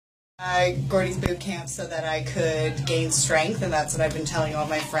Gordy's boot camp so that I could gain strength, and that's what I've been telling all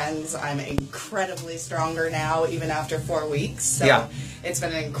my friends. I'm incredibly stronger now, even after 4 weeks. So yeah. It's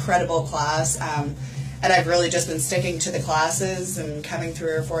been an incredible class. And I've really just been sticking to the classes and coming 3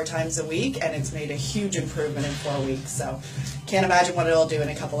 or 4 times a week, and it's made a huge improvement in 4 weeks. So can't imagine what it'll do in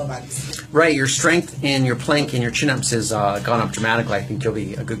a couple of months. Right, your strength in your plank and your chin-ups has gone up dramatically. I think you'll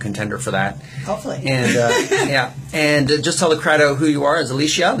be a good contender for that. Hopefully. And yeah, and just tell the crowd who you are. As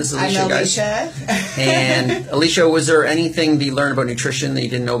Alicia, this is Alicia, I'm Alicia. Guys. And Alicia, was there anything that you learned about nutrition that you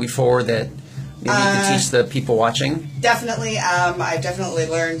didn't know before that maybe you could teach the people watching? Definitely. I've definitely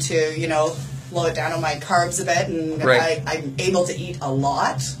learned to, slow it down on my carbs a bit, and right. I'm able to eat a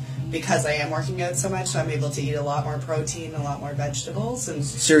lot because I am working out so much, so I'm able to eat a lot more protein, a lot more vegetables, and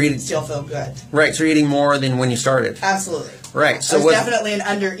so you're eating, still feel good. Right, so you're eating more than when you started. Absolutely. Right. So I was definitely an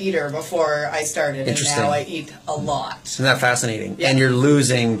under-eater before I started, and now I eat a lot. Isn't that fascinating? Yeah. And you're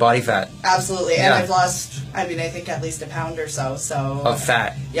losing body fat. Absolutely. And I've lost, I think at least a pound or so. Of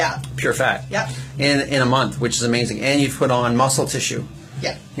fat. Yeah. Pure fat. Yep. In a month, which is amazing. And you've put on muscle tissue.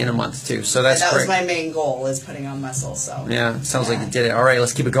 Yeah. In a month, too. So that's great. That great. was my main goal, is putting on muscle. So yeah, sounds like you did it. All right,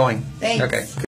 let's keep it going. Thanks. Okay.